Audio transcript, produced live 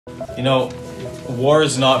You know, war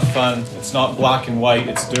is not fun. It's not black and white.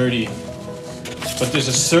 It's dirty. But there's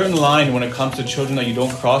a certain line when it comes to children that you don't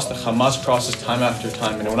cross, that Hamas crosses time after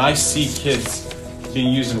time. And when I see kids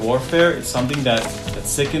being used in warfare, it's something that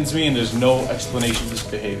sickens me, and there's no explanation for this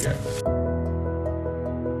behavior.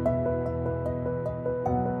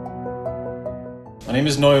 My name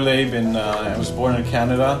is Noel Leib, and I was born in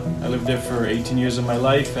Canada. I lived there for 18 years of my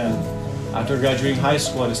life, and after graduating high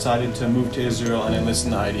school, I decided to move to Israel and enlist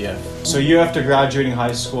in the IDF. So a year after graduating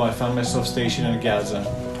high school, I found myself stationed in Gaza.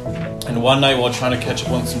 And one night, while trying to catch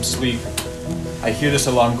up on some sleep, I hear this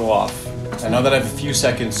alarm go off. I know that I have a few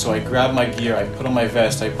seconds, so I grab my gear, I put on my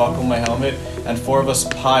vest, I buckle my helmet, and 4 of us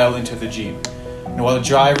pile into the Jeep. And while the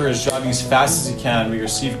driver is driving as fast as he can, we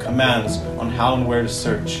receive commands on how and where to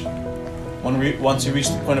search. Once we reach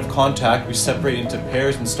the point of contact, we separate into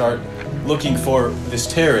pairs and start looking for this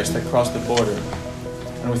terrorist that crossed the border.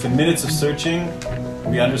 And within minutes of searching,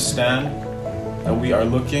 we understand that we are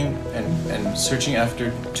looking and searching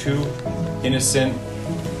after 2 innocent,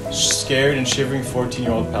 scared and shivering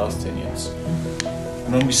 14-year-old Palestinians.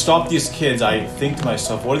 And when we stop these kids, I think to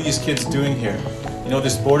myself, what are these kids doing here? You know,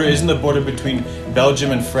 this border isn't the border between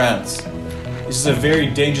Belgium and France. This is a very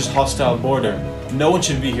dangerous, hostile border. No one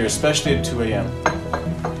should be here, especially at 2 a.m.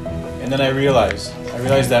 And then I realized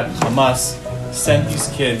that Hamas sent these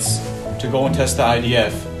kids to go and test the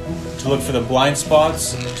IDF, to look for the blind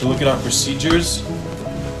spots, to look at our procedures.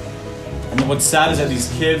 And what's sad is that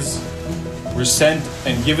these kids were sent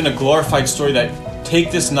and given a glorified story that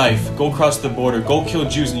take this knife, go across the border, go kill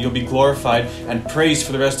Jews, and you'll be glorified and praised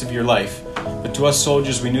for the rest of your life. But to us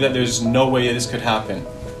soldiers, we knew that there's no way that this could happen.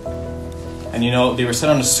 And you know, they were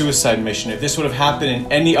sent on a suicide mission. If this would have happened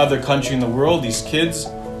in any other country in the world, these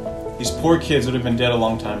poor kids would have been dead a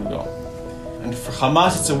long time ago. And for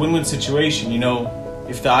Hamas, it's a win-win situation. You know,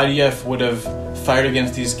 if the IDF would have fired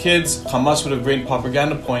against these kids, Hamas would have gained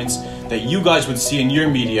propaganda points that you guys would see in your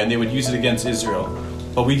media, and they would use it against Israel.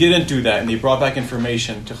 But we didn't do that, and they brought back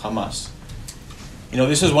information to Hamas. You know,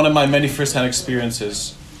 this is one of my many first-hand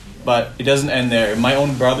experiences, but it doesn't end there. My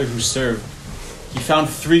own brother who served, he found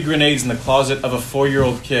 3 grenades in the closet of a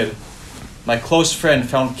 4-year-old kid. My close friend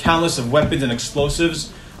found countless of weapons and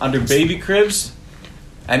explosives under baby cribs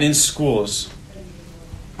and in schools.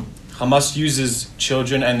 Hamas uses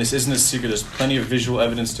children, and this isn't a secret. There's plenty of visual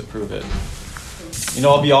evidence to prove it. You know,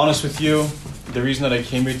 I'll be honest with you. The reason that I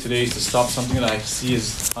came here today is to stop something that I see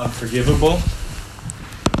as unforgivable.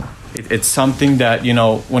 It's something that, you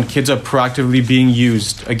know, when kids are proactively being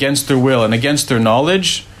used against their will and against their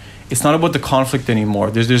knowledge, it's not about the conflict anymore.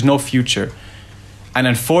 There's no future. And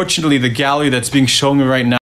unfortunately, the gallery that's being shown right now